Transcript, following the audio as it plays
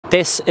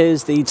This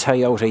is the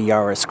Toyota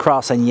Yaris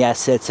Cross, and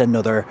yes, it's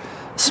another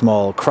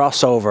small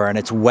crossover, and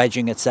it's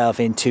wedging itself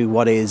into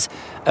what is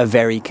a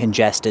very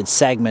congested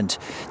segment.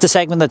 It's a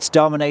segment that's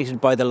dominated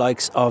by the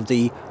likes of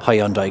the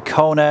Hyundai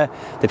Kona,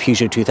 the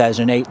Peugeot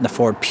 2008 and the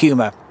Ford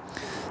Puma.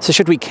 So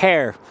should we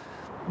care?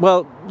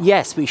 Well,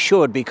 yes, we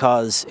should,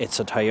 because it's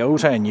a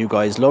Toyota and you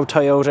guys love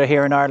Toyota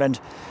here in Ireland.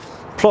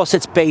 Plus,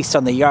 it's based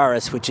on the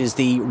Yaris, which is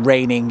the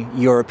reigning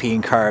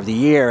European car of the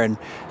year and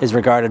is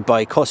regarded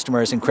by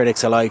customers and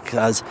critics alike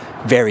as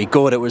very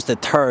good. It was the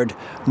third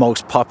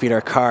most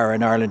popular car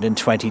in Ireland in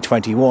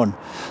 2021.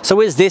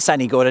 So is this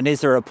any good, and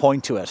is there a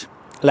point to it?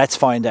 Let's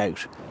find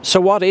out. So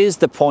what is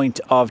the point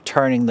of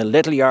turning the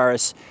little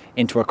Yaris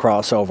into a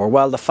crossover?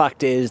 Well, the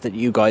fact is that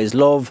you guys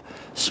love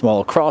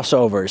small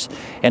crossovers.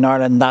 In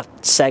Ireland,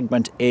 that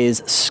segment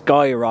is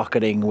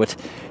skyrocketing, with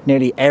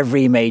nearly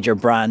every major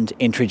brand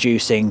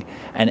introducing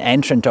an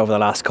entrant over the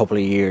last couple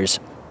of years.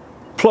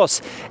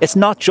 Plus, it's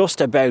not just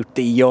about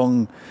the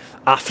young,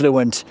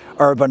 affluent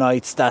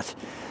urbanites that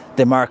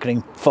the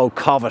marketing folk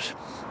covet.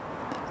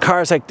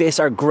 Cars like this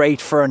are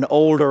great for an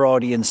older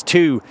audience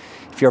too.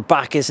 If your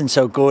back isn't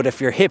so good, if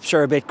your hips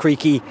are a bit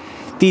creaky,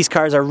 these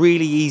cars are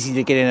really easy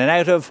to get in and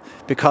out of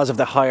because of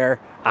the higher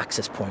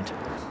access point.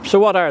 So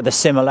what are the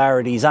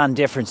similarities and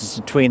differences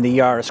between the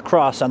Yaris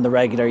Cross and the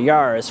regular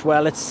Yaris?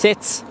 Well, it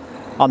sits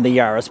on the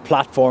Yaris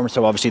platform,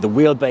 so obviously the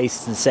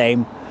wheelbase is the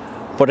same,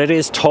 but it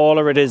is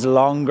taller, it is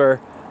longer,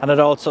 and it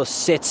also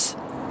sits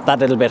that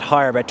little bit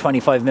higher, about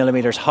 25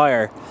 millimeters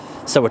higher.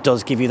 So it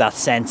does give you that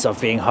sense of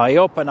being high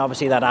up, and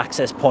obviously that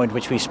access point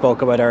which we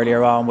spoke about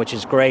earlier on, which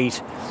is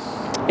great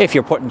if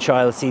you're putting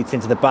child seats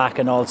into the back,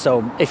 and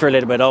also if you're a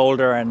little bit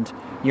older and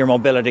your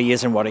mobility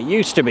isn't what it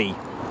used to be.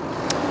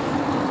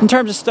 In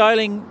terms of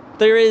styling,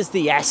 there is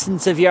the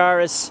essence of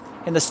Yaris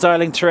in the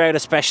styling throughout,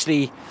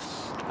 especially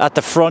at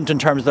the front in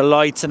terms of the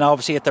lights, and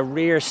obviously at the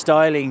rear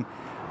styling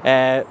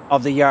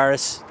of the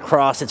Yaris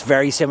Cross. It's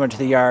very similar to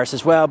the Yaris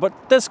as well, but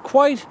there's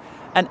quite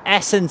an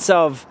essence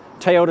of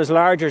Toyota's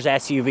larger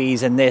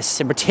SUVs in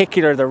this, in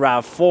particular the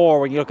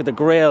RAV4. When you look at the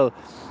grille,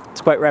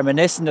 it's quite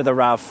reminiscent of the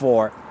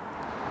RAV4.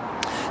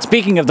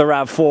 Speaking of the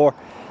RAV4,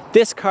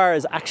 this car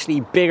is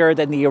actually bigger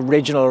than the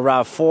original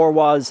RAV4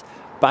 was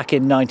back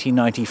in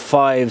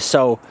 1995,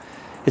 so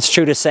it's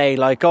true to say,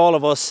 like all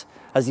of us,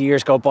 as the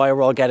years go by,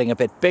 we're all getting a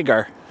bit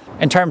bigger.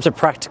 In terms of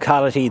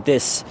practicality,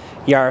 this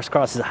Yaris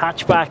Cross is a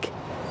hatchback,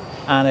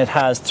 and it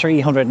has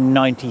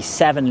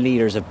 397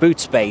 litres of boot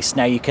space.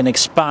 Now you can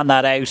expand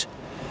that out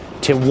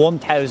to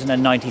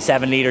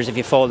 1,097 litres if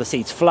you fold the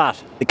seats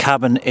flat. The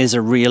cabin is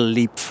a real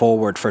leap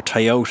forward for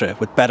Toyota,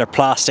 with better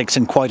plastics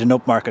and quite an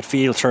upmarket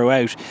feel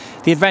throughout.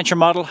 The Adventure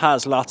model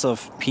has lots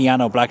of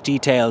piano black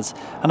details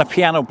and a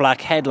piano black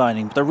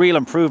headlining, but the real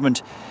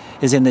improvement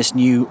is in this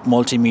new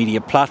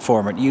multimedia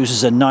platform. It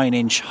uses a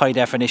 9-inch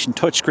high-definition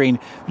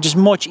touchscreen, which is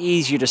much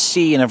easier to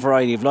see in a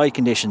variety of light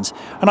conditions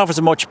and offers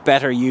a much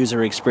better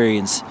user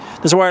experience.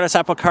 There's a wireless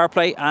Apple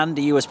CarPlay and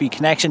a USB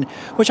connection,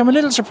 which I'm a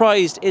little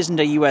surprised isn't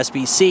a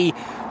USB-C,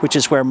 which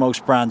is where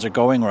most brands are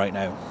going right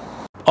now.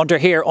 Under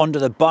here, under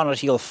the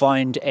bonnet, you'll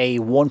find a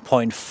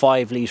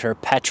 1.5 litre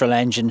petrol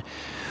engine,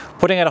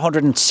 putting out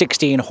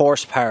 116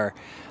 horsepower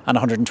and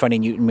 120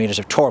 newton meters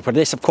of torque. But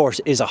this, of course,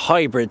 is a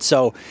hybrid,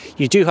 so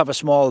you do have a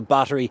small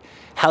battery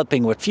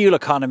helping with fuel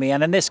economy,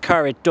 and in this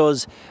car it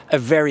does a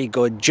very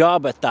good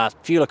job at that.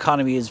 Fuel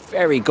economy is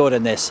very good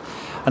in this,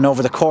 and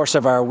over the course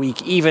of our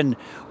week, even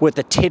with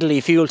the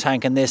tiddly fuel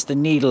tank in this, the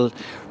needle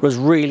was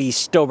really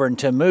stubborn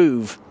to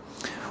move.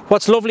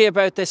 What's lovely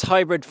about this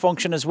hybrid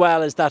function as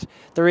well is that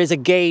there is a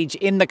gauge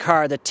in the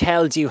car that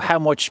tells you how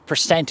much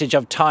percentage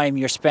of time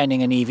you're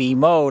spending in EV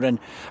mode, and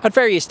at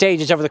various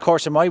stages over the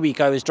course of my week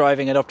I was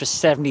driving it up to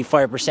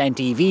 75%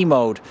 EV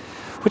mode,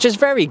 which is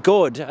very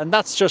good, and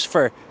that's just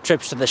for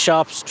trips to the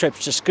shops,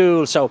 trips to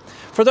school. So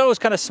for those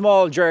kind of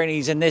small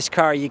journeys in this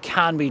car, you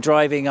can be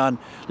driving on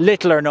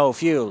little or no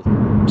fuel.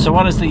 So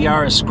what is the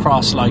Yaris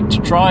Cross like to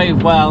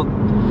drive? Well,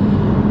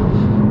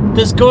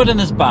 there's good and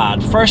there's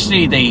bad.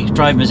 Firstly, the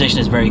driving position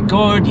is very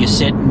good. You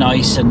sit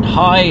nice and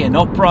high and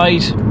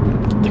upright.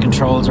 The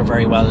controls are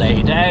very well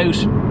laid out.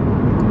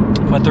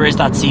 But there is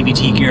that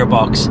CVT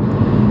gearbox.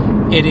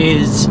 It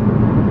is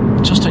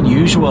just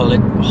unusual. It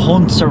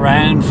hunts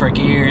around for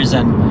gears,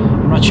 and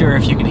I'm not sure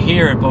if you can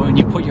hear it, but when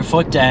you put your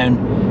foot down,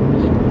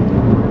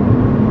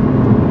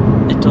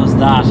 it does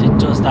that. It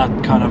does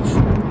that kind of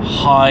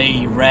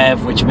high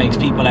rev, which makes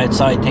people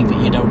outside think that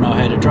you don't know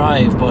how to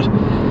drive. But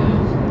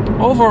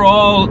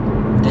overall,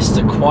 this is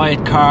a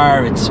quiet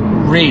car. It's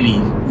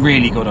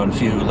really good on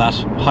fuel. That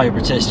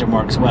hybrid system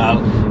works well.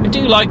 I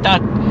do like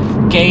that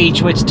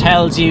gauge which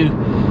tells you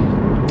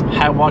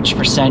how much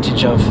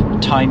percentage of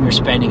time you're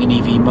spending in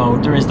EV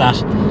mode. There is that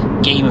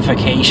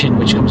gamification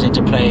which comes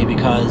into play,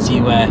 because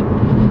you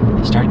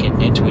start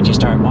getting into it, you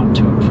start wanting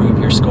to improve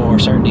your score.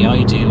 Certainly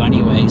I do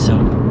anyway. So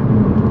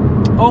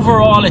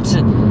overall, it's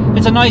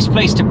a nice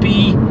place to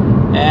be.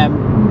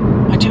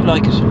 I do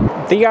like it.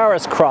 The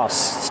Yaris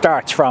Cross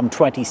starts from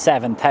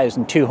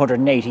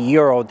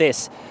 €27,280.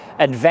 This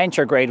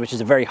Adventure grade, which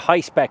is a very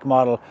high spec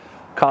model,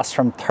 costs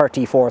from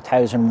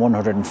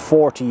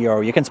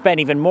 €34,140. You can spend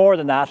even more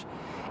than that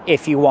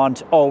if you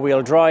want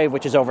all-wheel drive,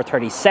 which is over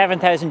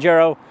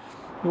 €37,000.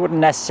 You wouldn't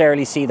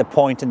necessarily see the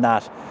point in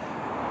that.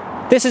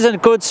 This is a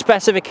good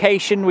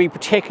specification. We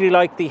particularly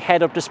like the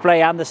head-up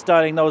display and the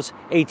styling. Those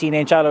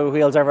 18-inch alloy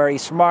wheels are very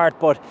smart,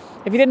 but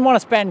if you didn't want to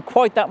spend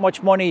quite that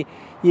much money,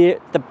 you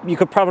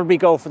could probably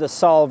go for the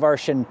Sol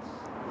version,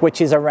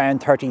 which is around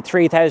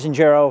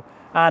 €33,000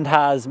 and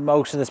has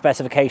most of the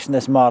specification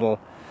of this model.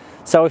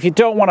 So if you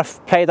don't want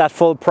to pay that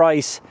full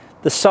price,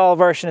 the Sol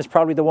version is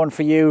probably the one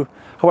for you.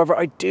 However,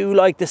 I do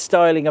like the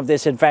styling of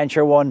this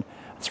Adventure one.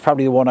 It's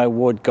probably the one I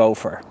would go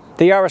for.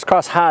 The Yaris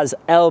Cross has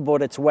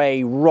elbowed its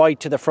way right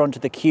to the front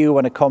of the queue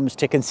when it comes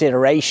to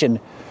consideration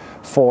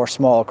for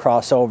small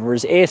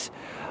crossovers. It,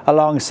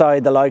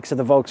 alongside the likes of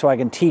the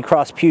Volkswagen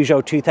T-Cross,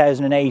 Peugeot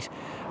 2008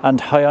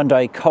 and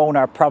Hyundai Kona,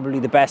 are probably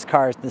the best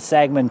cars in the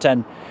segment.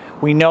 And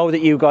we know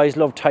that you guys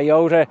love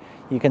Toyota.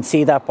 You can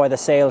see that by the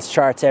sales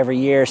charts every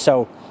year.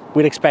 So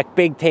we'd expect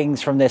big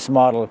things from this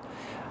model.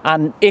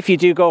 And if you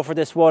do go for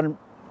this one,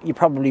 you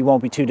probably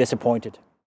won't be too disappointed.